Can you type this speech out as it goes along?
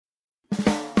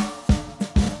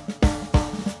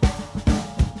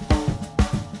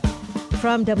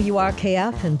From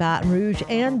WRKF in Baton Rouge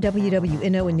and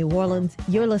WWNO in New Orleans,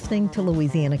 you're listening to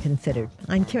Louisiana Considered.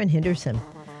 I'm Karen Henderson.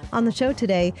 On the show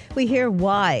today, we hear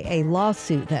why a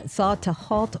lawsuit that sought to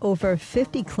halt over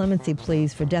 50 clemency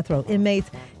pleas for death row inmates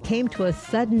came to a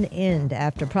sudden end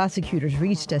after prosecutors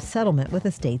reached a settlement with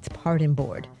the state's pardon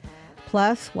board.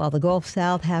 Plus, while the Gulf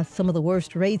South has some of the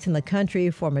worst rates in the country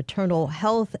for maternal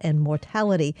health and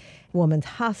mortality, Women's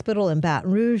Hospital in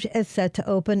Baton Rouge is set to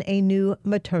open a new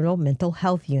maternal mental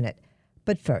health unit.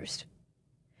 But first,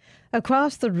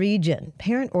 across the region,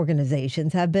 parent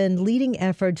organizations have been leading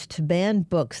efforts to ban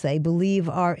books they believe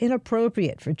are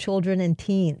inappropriate for children and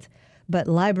teens. But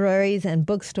libraries and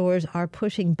bookstores are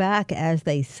pushing back as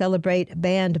they celebrate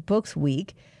Banned Books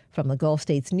Week. From the Gulf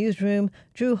States Newsroom,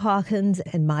 Drew Hawkins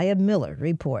and Maya Miller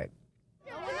report.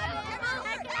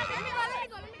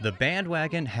 The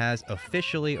bandwagon has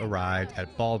officially arrived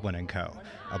at Baldwin & Co.,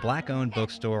 a black-owned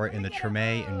bookstore in the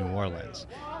Treme in New Orleans,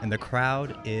 and the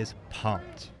crowd is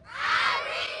pumped.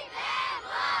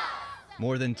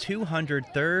 More than 200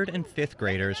 third and fifth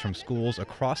graders from schools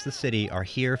across the city are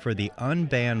here for the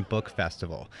Unbanned Book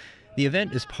Festival. The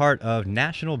event is part of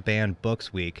National Banned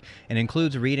Books Week and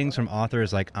includes readings from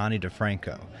authors like Ani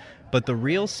DeFranco. But the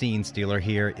real scene stealer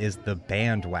here is the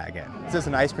bandwagon. Is this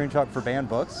an ice cream truck for banned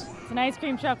books? It's an ice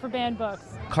cream truck for banned books.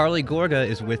 Carly Gorga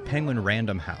is with Penguin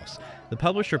Random House, the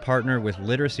publisher partner with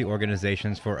literacy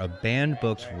organizations for a banned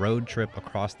books road trip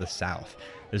across the South.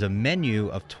 There's a menu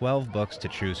of 12 books to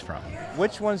choose from.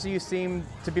 Which ones do you seem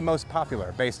to be most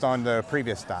popular based on the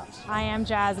previous stops? I Am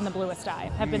Jazz and The Bluest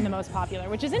Eye have been the most popular,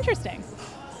 which is interesting.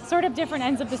 Sort of different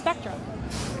ends of the spectrum.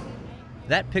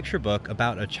 That picture book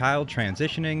about a child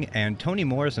transitioning and Toni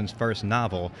Morrison's first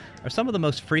novel are some of the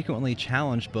most frequently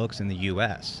challenged books in the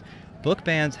U.S. Book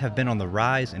bans have been on the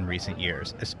rise in recent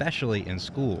years, especially in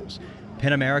schools.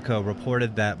 PEN America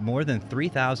reported that more than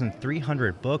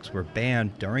 3,300 books were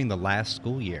banned during the last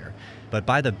school year. But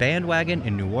by the bandwagon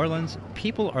in New Orleans,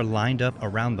 people are lined up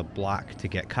around the block to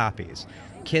get copies.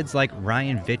 Kids like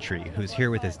Ryan Vitry, who's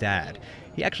here with his dad.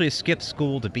 He actually skipped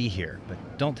school to be here, but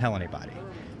don't tell anybody.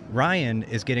 Ryan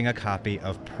is getting a copy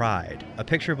of Pride, a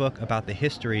picture book about the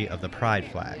history of the Pride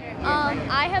flag.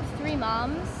 I have 3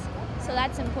 moms, so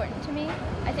that's important to me.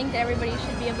 I think that everybody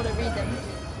should be able to read them.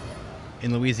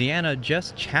 In Louisiana,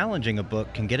 just challenging a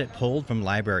book can get it pulled from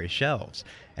library shelves.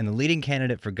 And the leading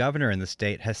candidate for governor in the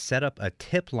state has set up a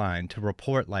tip line to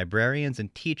report librarians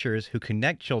and teachers who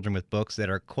connect children with books that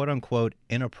are quote-unquote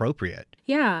inappropriate.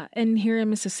 Yeah, and here in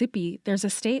Mississippi, there's a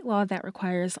state law that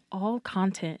requires all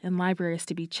content in libraries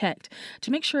to be checked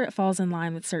to make sure it falls in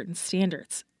line with certain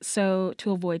standards. So,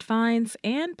 to avoid fines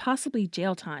and possibly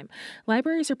jail time,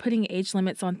 libraries are putting age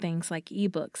limits on things like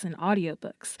ebooks and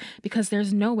audiobooks because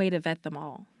there's no way to vet them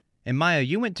all. And Maya,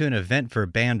 you went to an event for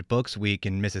Banned Books Week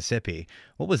in Mississippi.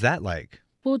 What was that like?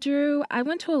 Well, Drew, I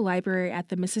went to a library at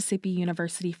the Mississippi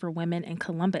University for Women in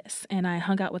Columbus, and I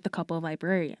hung out with a couple of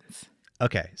librarians.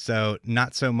 Okay, so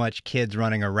not so much kids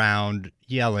running around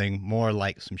yelling, more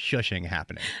like some shushing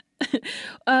happening.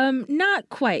 Not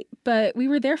quite, but we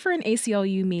were there for an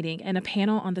ACLU meeting and a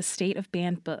panel on the state of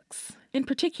banned books. In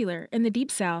particular, in the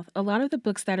Deep South, a lot of the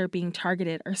books that are being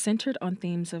targeted are centered on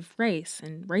themes of race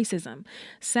and racism,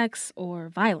 sex, or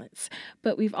violence.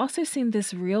 But we've also seen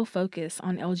this real focus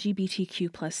on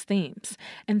LGBTQ plus themes,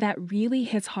 and that really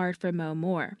hits hard for Mo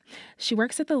Moore. She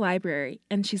works at the library,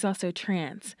 and she's also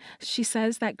trans. She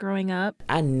says that growing up,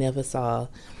 I never saw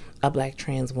a black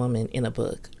trans woman in a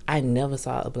book. I never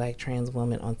saw a black trans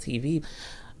woman on TV.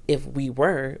 If we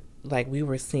were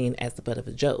seen as the butt of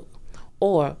a joke,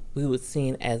 or we were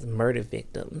seen as murder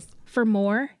victims. For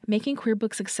Moore, making queer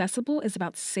books accessible is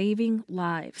about saving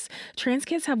lives. Trans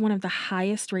kids have one of the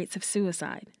highest rates of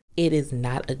suicide. It is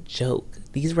not a joke.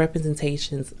 These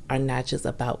representations are not just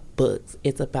about books.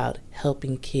 It's about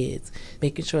helping kids,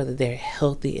 making sure that they're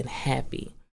healthy and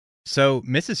happy. So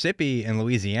Mississippi and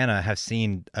Louisiana have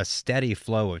seen a steady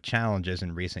flow of challenges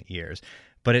in recent years,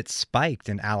 but it spiked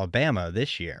in Alabama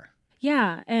this year.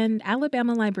 Yeah, and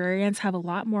Alabama librarians have a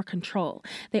lot more control.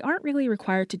 They aren't really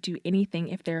required to do anything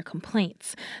if there are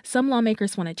complaints. Some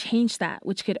lawmakers want to change that,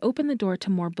 which could open the door to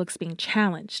more books being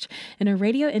challenged. In a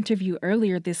radio interview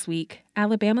earlier this week,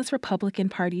 Alabama's Republican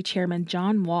Party Chairman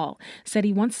John Wall said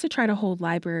he wants to try to hold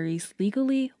libraries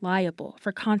legally liable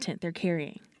for content they're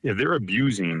carrying. If they're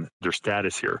abusing their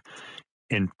status here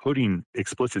and putting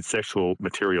explicit sexual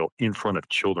material in front of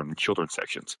children in children's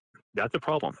sections, that's a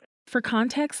problem. For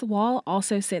context, Wall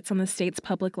also sits on the state's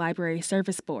Public Library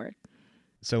Service Board.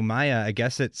 So, Maya, I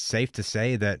guess it's safe to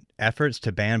say that efforts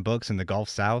to ban books in the Gulf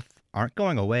South aren't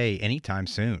going away anytime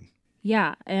soon.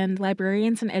 Yeah, and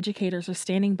librarians and educators are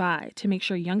standing by to make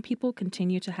sure young people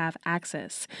continue to have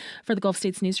access. For the Gulf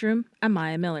States Newsroom, I'm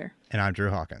Maya Miller. And I'm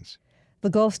Drew Hawkins. The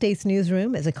Gulf States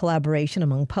Newsroom is a collaboration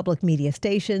among public media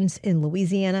stations in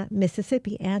Louisiana,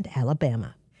 Mississippi, and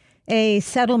Alabama. A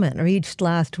settlement reached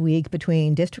last week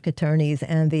between district attorneys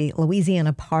and the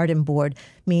Louisiana Pardon Board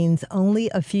means only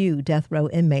a few death row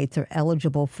inmates are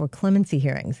eligible for clemency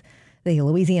hearings. The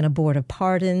Louisiana Board of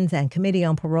Pardons and Committee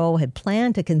on Parole had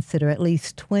planned to consider at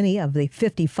least 20 of the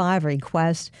 55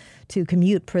 requests to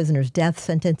commute prisoners' death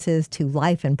sentences to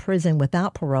life in prison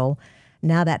without parole.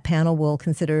 Now that panel will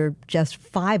consider just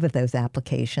 5 of those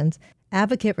applications.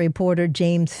 Advocate reporter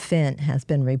James Finn has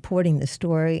been reporting the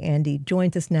story, and he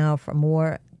joins us now for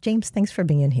more. James, thanks for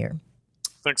being here.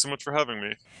 Thanks so much for having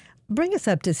me. Bring us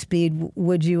up to speed,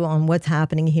 would you, on what's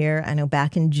happening here? I know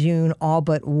back in June, all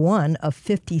but one of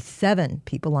 57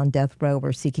 people on death row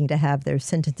were seeking to have their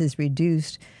sentences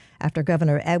reduced after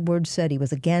Governor Edwards said he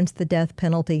was against the death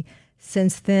penalty.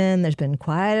 Since then, there's been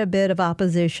quite a bit of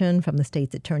opposition from the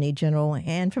state's attorney general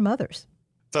and from others.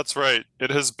 That's right.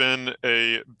 It has been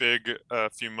a big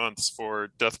few months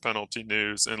for death penalty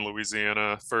news in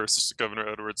Louisiana. First, Governor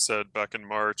Edwards said back in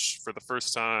March for the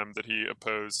first time that he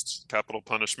opposed capital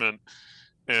punishment.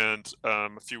 And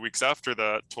a few weeks after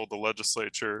that, told the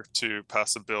legislature to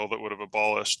pass a bill that would have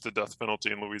abolished the death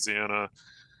penalty in Louisiana.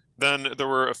 Then there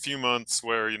were a few months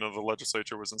where, the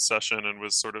legislature was in session and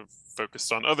was sort of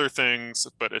focused on other things.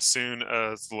 But as soon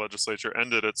as the legislature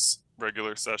ended its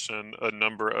regular session, a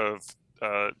number of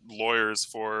lawyers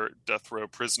for death row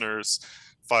prisoners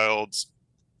filed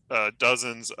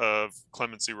dozens of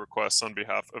clemency requests on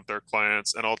behalf of their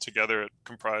clients, and altogether it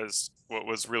comprised what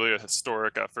was really a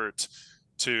historic effort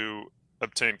to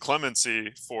obtain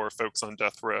clemency for folks on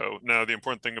death row. Now, the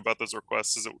important thing about those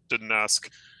requests is it didn't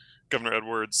ask Governor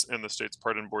Edwards and the state's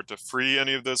pardon board to free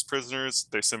any of those prisoners.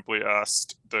 They simply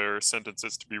asked their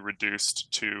sentences to be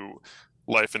reduced to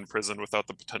life in prison without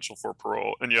the potential for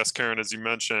parole. And yes, Karen, as you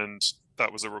mentioned,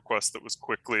 that was a request that was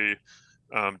quickly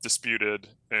disputed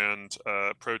and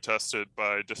protested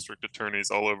by district attorneys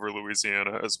all over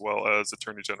Louisiana, as well as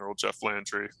Attorney General Jeff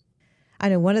Landry. I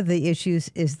know one of the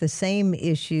issues is the same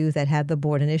issue that had the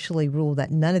board initially rule that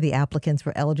none of the applicants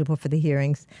were eligible for the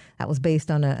hearings. That was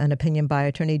based on an opinion by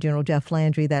Attorney General Jeff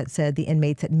Landry that said the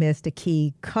inmates had missed a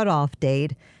key cutoff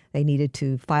date. They needed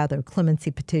to file their clemency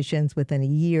petitions within a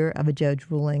year of a judge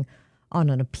ruling on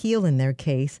an appeal in their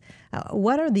case.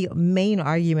 What are the main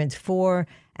arguments for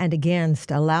and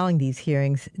against allowing these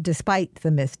hearings despite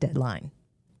the missed deadline?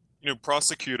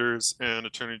 Prosecutors and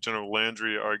Attorney General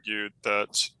Landry argued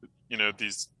that,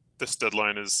 this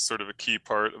deadline is sort of a key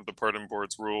part of the pardon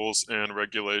board's rules and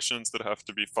regulations that have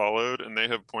to be followed. And they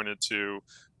have pointed to,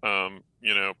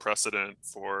 precedent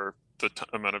for the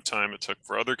amount of time it took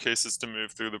for other cases to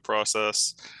move through the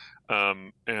process.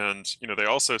 They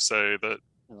also say that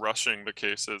rushing the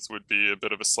cases would be a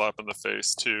bit of a slap in the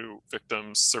face to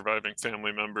victims' surviving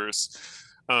family members.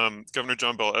 Governor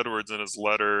John Bell Edwards, in his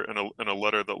letter, in a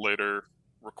letter that later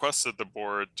requested the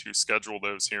board to schedule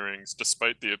those hearings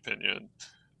despite the opinion.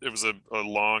 It was a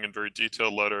long and very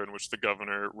detailed letter in which the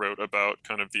governor wrote about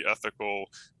kind of the ethical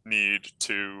need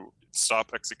to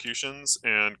stop executions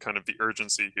and kind of the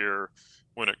urgency here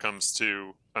when it comes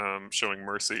to showing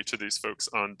mercy to these folks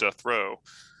on death row.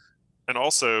 And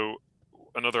also,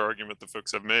 another argument that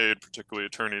folks have made, particularly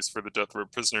attorneys for the death row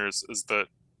prisoners, is that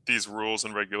these rules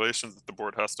and regulations that the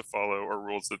board has to follow are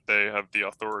rules that they have the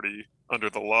authority under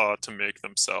the law to make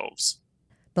themselves.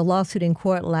 The lawsuit in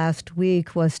court last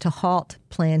week was to halt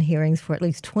planned hearings for at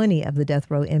least 20 of the death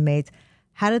row inmates.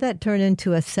 How did that turn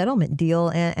into a settlement deal,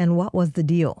 and what was the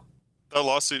deal? That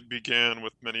lawsuit began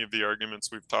with many of the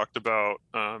arguments we've talked about,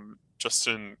 just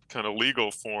in kind of legal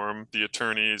form. The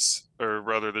attorneys, or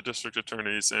rather the district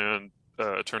attorneys and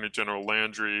Attorney General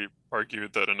Landry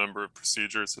argued that a number of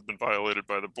procedures had been violated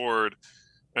by the board,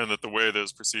 and that the way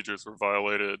those procedures were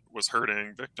violated was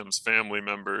hurting victims' family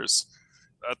members.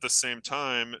 At the same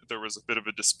time, there was a bit of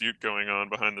a dispute going on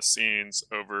behind the scenes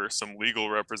over some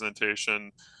legal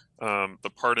representation.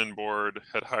 The pardon board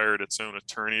had hired its own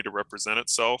attorney to represent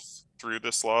itself through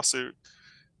this lawsuit.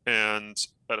 And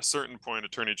at a certain point,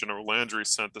 Attorney General Landry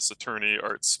sent this attorney,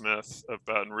 Art Smith of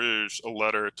Baton Rouge, a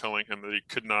letter telling him that he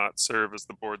could not serve as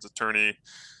the board's attorney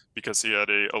because he had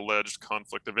an alleged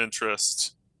conflict of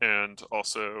interest and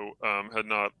also had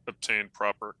not obtained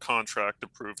proper contract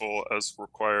approval as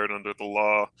required under the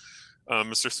law.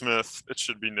 Mr. Smith, it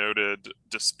should be noted,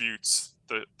 disputes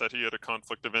that he had a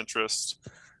conflict of interest.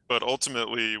 But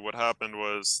ultimately, what happened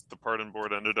was the pardon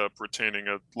board ended up retaining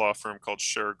a law firm called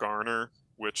Sher Garner,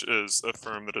 which is a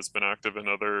firm that has been active in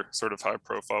other sort of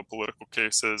high-profile political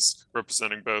cases,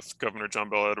 representing both Governor John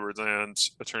Bel Edwards and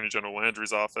Attorney General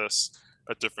Landry's office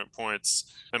at different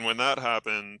points. And when that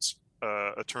happened,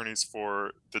 attorneys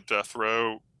for the death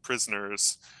row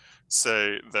prisoners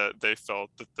say that they felt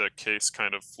that the case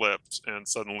kind of flipped, and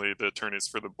suddenly the attorneys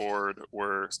for the board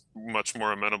were much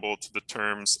more amenable to the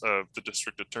terms of the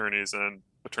district attorneys and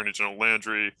Attorney General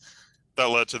Landry. That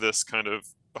led to this kind of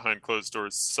behind closed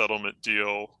doors settlement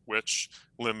deal, which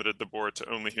limited the board to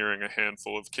only hearing a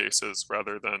handful of cases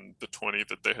rather than the 20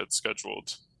 that they had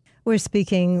scheduled. We're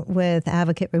speaking with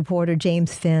advocate reporter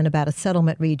James Finn about a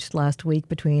settlement reached last week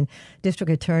between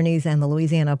district attorneys and the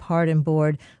Louisiana Pardon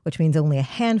Board, which means only a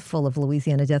handful of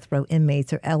Louisiana death row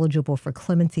inmates are eligible for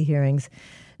clemency hearings.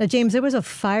 Now, James, there was a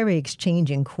fiery exchange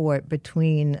in court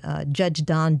between Judge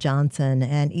Don Johnson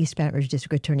and East Baton Rouge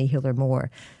District Attorney Hiller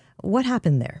Moore. What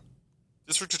happened there?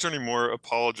 District Attorney Moore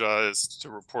apologized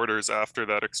to reporters after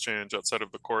that exchange outside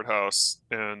of the courthouse.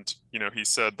 And, he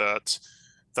said that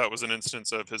that was an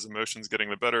instance of his emotions getting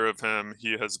the better of him.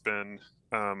 He has been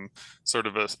sort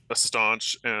of a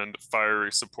staunch and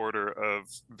fiery supporter of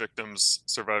victims'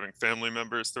 surviving family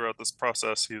members throughout this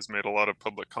process. He has made a lot of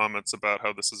public comments about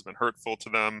how this has been hurtful to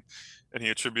them. And he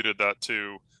attributed that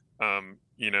to,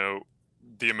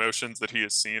 the emotions that he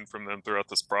has seen from them throughout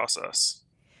this process.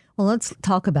 Well, let's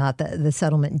talk about the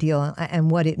settlement deal and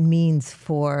what it means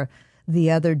for the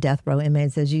other death row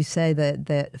inmates. As you say,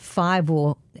 the 5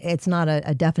 will, it's not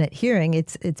a definite hearing.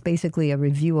 It's basically a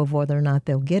review of whether or not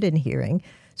they'll get a hearing.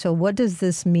 So what does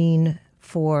this mean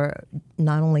for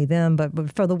not only them,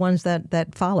 but for the ones that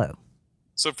follow?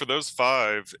 So for those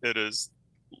 5, it is,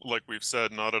 like we've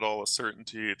said, not at all a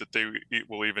certainty that they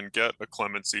will even get a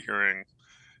clemency hearing.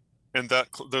 And that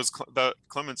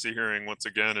clemency hearing, once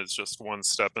again, is just one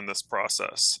step in this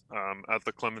process. At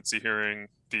the clemency hearing,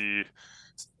 the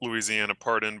Louisiana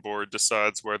Pardon Board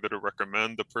decides whether to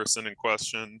recommend the person in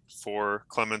question for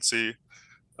clemency,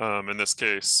 in this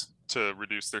case, to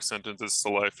reduce their sentences to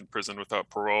life in prison without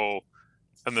parole.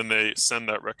 And then they send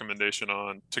that recommendation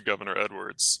on to Governor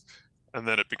Edwards. And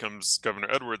then it becomes Governor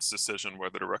Edwards' decision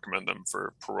whether to recommend them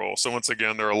for parole. So once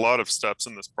again, there are a lot of steps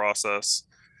in this process.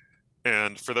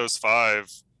 And for those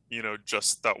 5,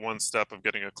 just that one step of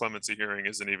getting a clemency hearing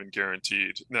isn't even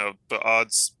guaranteed. Now, the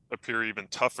odds appear even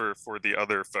tougher for the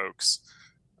other folks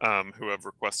who have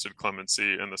requested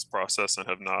clemency in this process and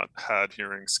have not had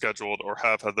hearings scheduled, or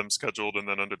have had them scheduled and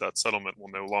then under that settlement will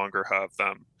no longer have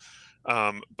them.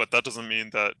 But that doesn't mean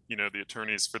that, the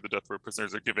attorneys for the death row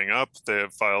prisoners are giving up. They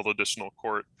have filed additional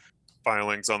court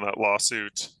filings on that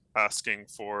lawsuit asking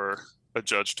for a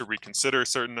judge to reconsider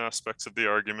certain aspects of the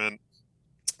argument.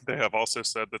 They have also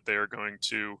said that they are going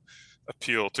to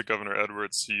appeal to Governor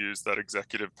Edwards to use that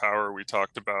executive power we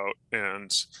talked about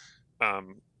and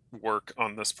work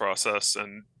on this process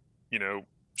and,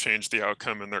 change the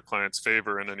outcome in their client's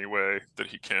favor in any way that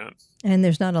he can. And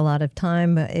there's not a lot of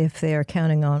time if they are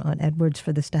counting on Edwards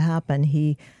for this to happen.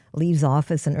 He leaves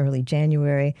office in early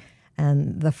January,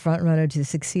 and the front runner to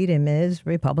succeed him is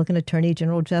Republican Attorney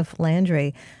General Jeff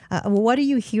Landry. What are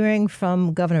you hearing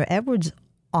from Governor Edwards'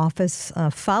 office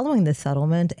following the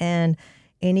settlement, and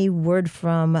any word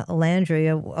from Landry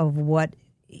of what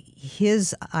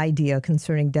his idea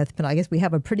concerning death penalty? I guess we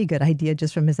have a pretty good idea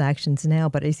just from his actions now,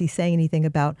 but is he saying anything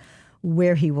about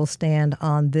where he will stand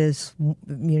on this,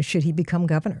 should he become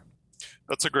governor?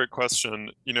 That's a great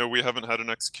question. We haven't had an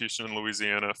execution in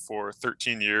Louisiana for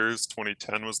 13 years.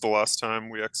 2010 was the last time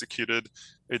we executed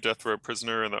a death row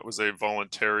prisoner, and that was a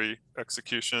voluntary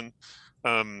execution.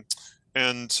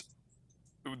 And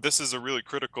this is a really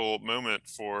critical moment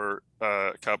for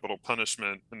capital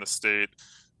punishment in the state.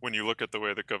 When you look at the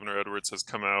way that Governor Edwards has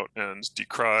come out and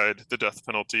decried the death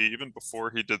penalty, even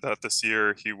before he did that this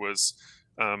year, he was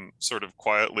sort of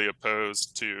quietly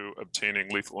opposed to obtaining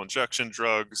lethal injection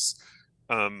drugs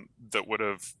that would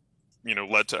have,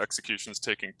 led to executions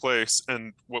taking place.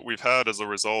 And what we've had as a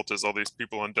result is all these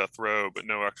people on death row, but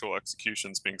no actual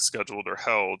executions being scheduled or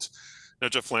held. Now,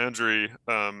 Jeff Landry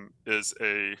is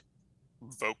a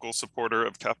vocal supporter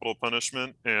of capital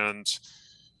punishment and,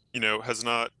 has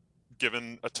not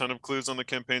given a ton of clues on the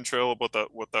campaign trail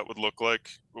about what that would look like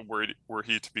were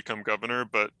he to become governor.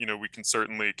 But, we can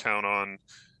certainly count on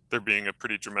there being a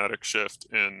pretty dramatic shift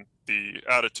in the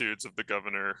attitudes of the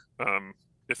governor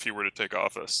if he were to take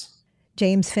office.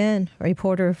 James Finn, a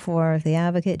reporter for The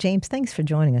Advocate. James, thanks for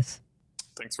joining us.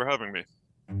 Thanks for having me.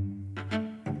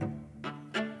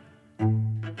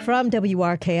 From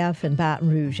WRKF in Baton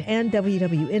Rouge and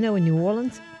WWNO in New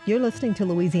Orleans, you're listening to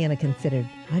Louisiana Considered.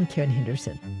 I'm Karen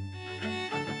Henderson.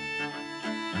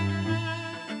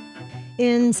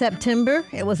 In September,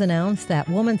 it was announced that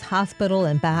Woman's Hospital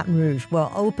in Baton Rouge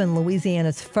will open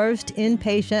Louisiana's first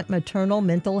inpatient maternal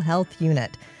mental health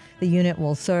unit. The unit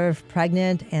will serve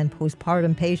pregnant and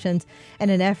postpartum patients in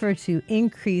an effort to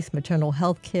increase maternal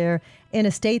health care in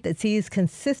a state that sees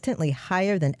consistently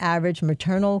higher than average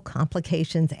maternal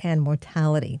complications and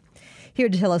mortality. Here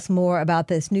to tell us more about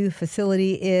this new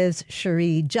facility is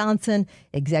Cherie Johnson,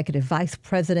 Executive Vice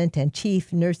President and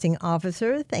Chief Nursing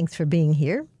Officer. Thanks for being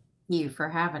here. You for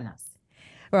having us.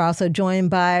 We're also joined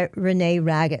by Renee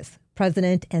Ragus,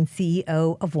 President and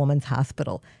CEO of Woman's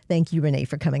Hospital. Thank you, Renee,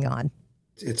 for coming on.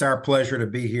 It's our pleasure to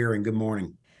be here, and good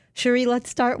morning. Cherie, let's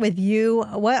start with you.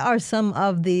 What are some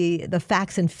of the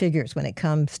facts and figures when it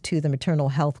comes to the maternal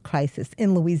health crisis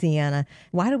in Louisiana?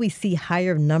 Why do we see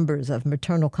higher numbers of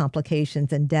maternal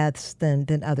complications and deaths than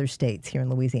other states here in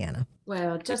Louisiana?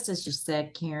 Well, just as you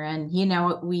said, Karen,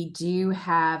 we do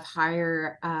have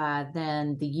higher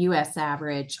than the U.S.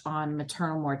 average on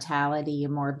maternal mortality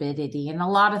and morbidity, and a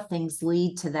lot of things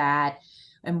lead to that.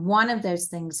 And one of those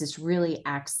things is really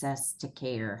access to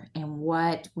care. And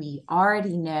what we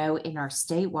already know in our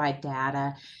statewide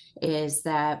data is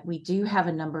that we do have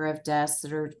a number of deaths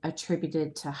that are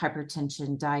attributed to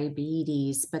hypertension,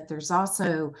 diabetes, but there's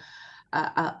also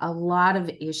a lot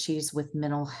of issues with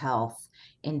mental health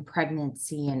in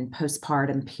pregnancy and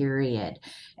postpartum period.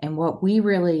 And what we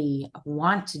really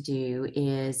want to do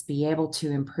is be able to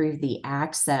improve the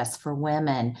access for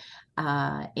women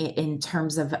in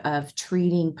terms of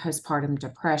treating postpartum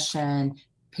depression,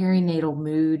 perinatal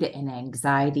mood and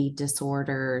anxiety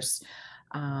disorders,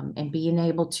 and being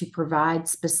able to provide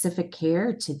specific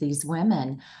care to these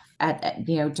women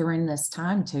during this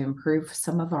time to improve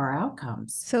some of our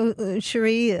outcomes. So,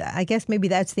 Cherie, I guess maybe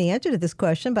that's the answer to this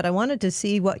question, but I wanted to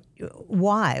see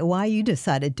why you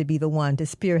decided to be the one to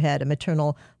spearhead a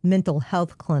maternal mental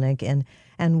health clinic, and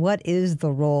what is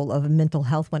the role of mental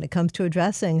health when it comes to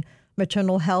addressing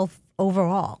maternal health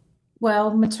overall?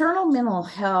 Well, maternal mental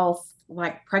health,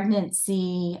 like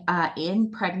pregnancy,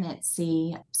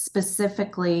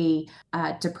 specifically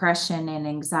depression and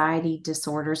anxiety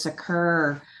disorders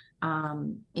occur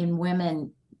in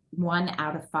women, 1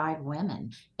 out of 5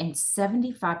 women. And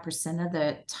 75% of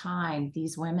the time,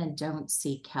 these women don't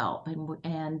seek help.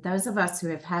 And those of us who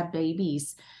have had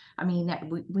babies,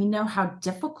 we know how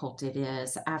difficult it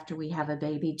is after we have a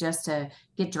baby just to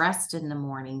get dressed in the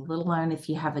morning, let alone if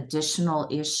you have additional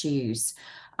issues.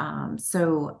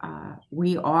 So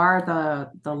we are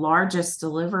the largest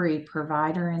delivery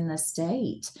provider in the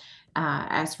state,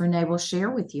 as Renee will share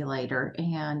with you later.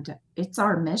 And it's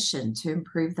our mission to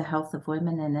improve the health of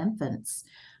women and infants.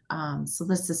 So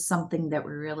this is something that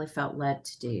we really felt led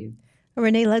to do.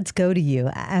 Renee, let's go to you.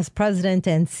 As president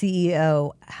and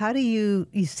CEO, how do you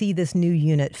see this new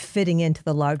unit fitting into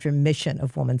the larger mission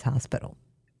of Woman's Hospital?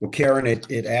 Well, Karen,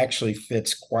 it actually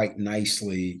fits quite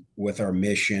nicely with our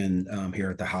mission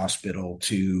here at the hospital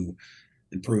to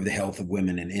improve the health of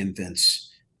women and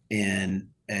infants. And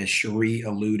as Cherie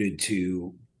alluded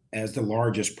to, as the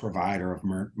largest provider of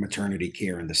maternity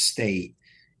care in the state,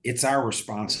 it's our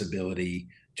responsibility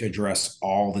to address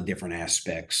all the different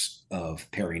aspects of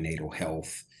perinatal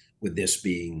health, with this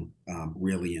being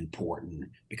really important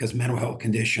because mental health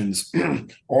conditions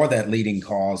are that leading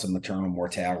cause of maternal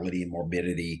mortality and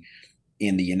morbidity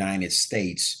in the United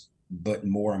States, but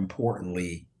more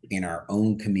importantly, in our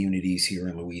own communities here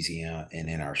in Louisiana and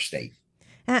in our state.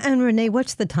 And Renee,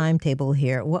 what's the timetable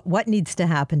here? What needs to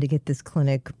happen to get this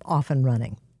clinic off and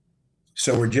running?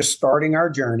 So we're just starting our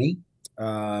journey.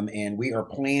 And we are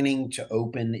planning to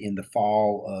open in the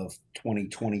fall of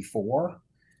 2024.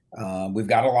 We've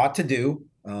got a lot to do,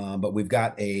 but we've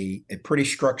got a pretty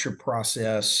structured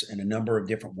process and a number of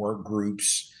different work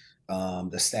groups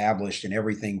established in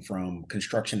everything from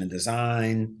construction and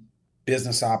design,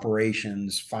 business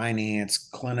operations, finance,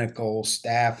 clinical,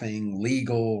 staffing,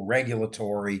 legal,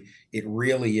 regulatory. It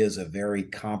really is a very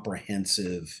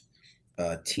comprehensive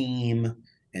team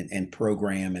and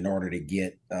program in order to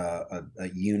get a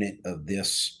unit of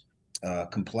this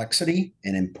complexity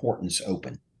and importance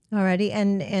open. Alrighty,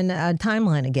 and a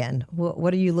timeline again.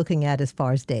 What are you looking at as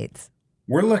far as dates?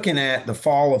 We're looking at the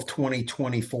fall of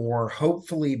 2024.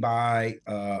 Hopefully by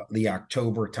the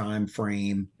October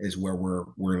timeframe is where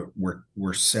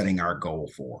we're setting our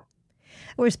goal for.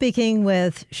 We're speaking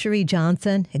with Cherie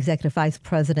Johnson, Executive Vice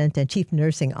President and Chief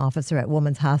Nursing Officer at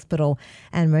Woman's Hospital,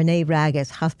 and Renee Ragus,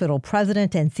 Hospital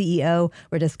President and CEO.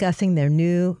 We're discussing their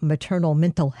new maternal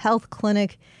mental health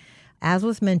clinic. As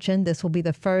was mentioned, this will be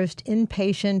the first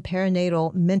inpatient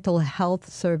perinatal mental health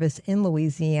service in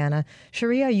Louisiana.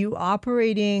 Cherie, are you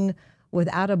operating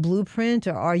without a blueprint,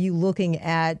 or are you looking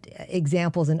at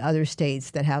examples in other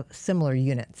states that have similar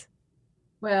units?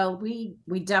 Well, we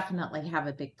definitely have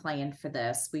a big plan for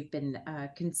this. We've been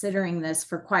considering this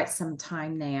for quite some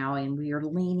time now, and we are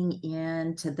leaning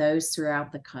into those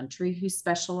throughout the country who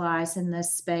specialize in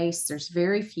this space. There's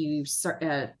very few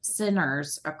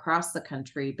centers across the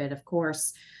country, but of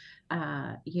course,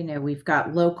 we've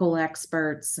got local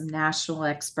experts, some national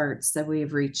experts that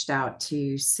we've reached out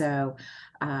to. So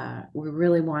we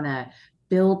really want to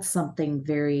build something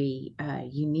very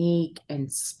unique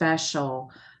and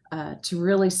special to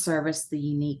really service the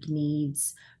unique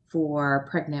needs for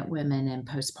pregnant women and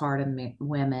postpartum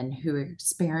women who are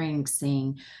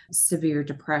experiencing severe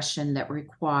depression that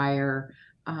require,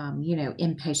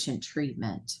 inpatient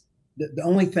treatment. The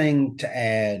only thing to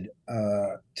add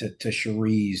to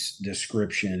Cherie's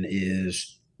description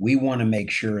is we want to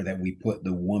make sure that we put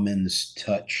the woman's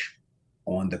touch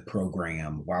on the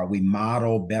program. While we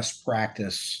model best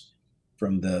practice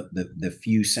from the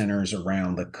few centers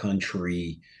around the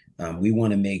country, we want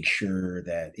to make sure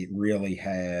that it really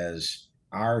has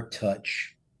our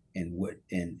touch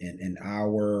and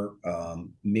our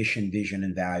mission, vision,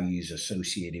 and values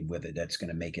associated with it. That's going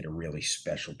to make it a really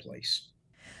special place.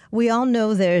 We all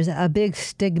know there's a big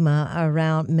stigma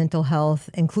around mental health,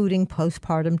 including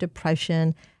postpartum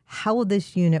depression. How will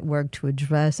this unit work to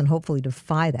address and hopefully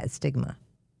defy that stigma?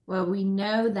 Well, we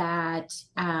know that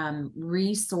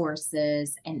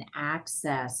resources and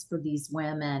access for these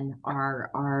women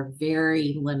are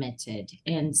very limited.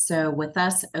 And so with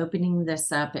us opening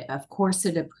this up, of course,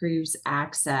 it improves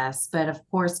access. But of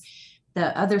course,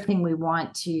 the other thing we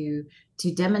want to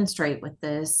demonstrate with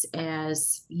this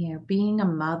is, being a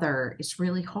mother is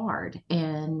really hard.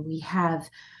 And we have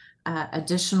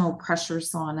additional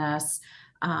pressures on us.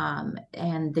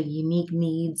 And the unique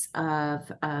needs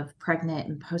of pregnant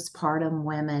and postpartum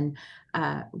women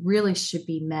really should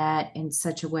be met in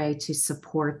such a way to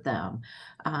support them.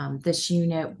 This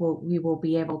unit, we will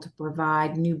be able to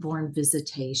provide newborn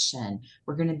visitation.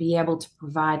 We're going to be able to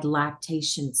provide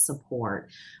lactation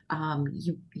support.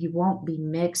 You won't be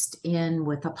mixed in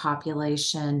with a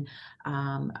population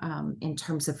in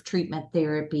terms of treatment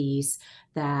therapies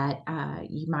that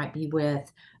you might be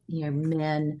with,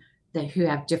 men who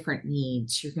have different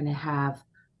needs. You're going to have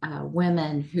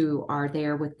women who are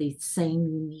there with the same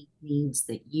unique needs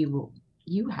that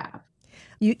you have.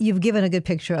 You've given a good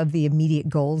picture of the immediate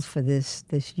goals for this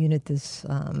unit, this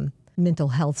mental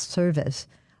health service.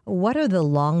 What are the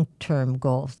long-term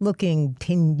goals, looking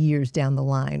 10 years down the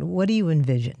line? What do you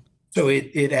envision? So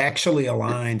it actually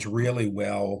aligns really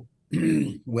well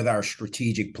with our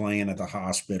strategic plan at the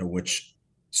hospital, which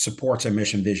supports our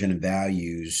mission, vision, and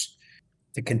values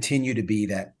to continue to be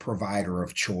that provider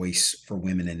of choice for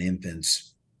women and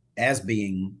infants, as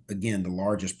being, again, the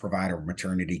largest provider of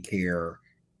maternity care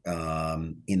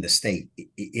in the state.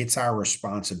 It's our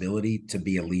responsibility to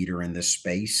be a leader in this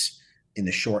space in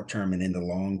the short term and in the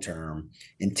long term.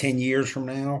 In 10 years from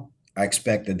now, I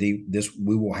expect that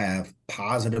we will have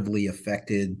positively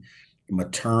affected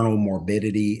maternal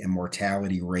morbidity and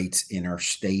mortality rates in our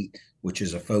state, which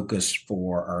is a focus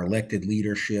for our elected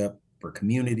leadership, for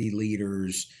community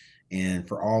leaders, and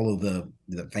for all of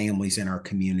the families in our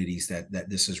communities that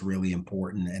this is really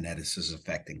important and that this is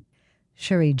affecting.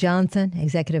 Cherie Johnson,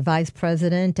 Executive Vice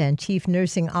President and Chief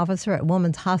Nursing Officer at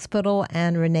Women's Hospital,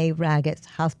 and Renee Ragatz,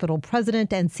 Hospital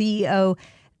President and CEO.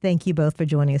 Thank you both for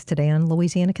joining us today on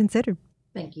Louisiana Considered.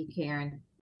 Thank you, Karen.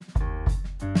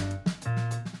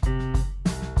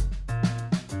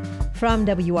 From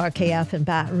WRKF in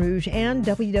Baton Rouge and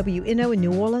WWNO in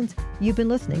New Orleans, you've been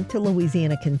listening to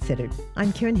Louisiana Considered.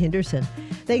 I'm Karen Henderson.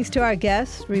 Thanks to our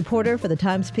guests, reporter for the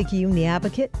Times-Picayune The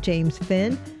Advocate, James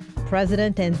Finn,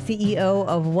 President and CEO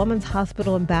of Women's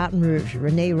Hospital in Baton Rouge,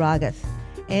 Renee Ragatz,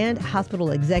 and Hospital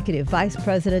Executive Vice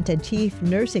President and Chief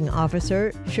Nursing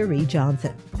Officer, Cherie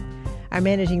Johnson. Our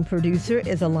managing producer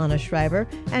is Alana Schreiber,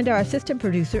 and our assistant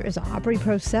producer is Aubrey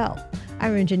Procell.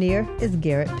 Our engineer is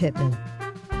Garrett Pittman.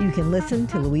 You can listen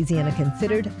to Louisiana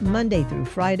Considered Monday through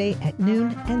Friday at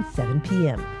noon and 7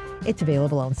 p.m. It's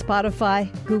available on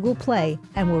Spotify, Google Play,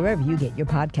 and wherever you get your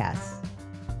podcasts.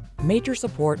 Major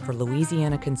support for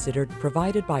Louisiana Considered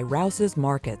provided by Rouse's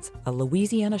Markets, a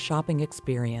Louisiana shopping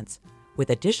experience,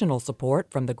 with additional support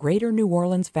from the Greater New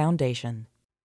Orleans Foundation.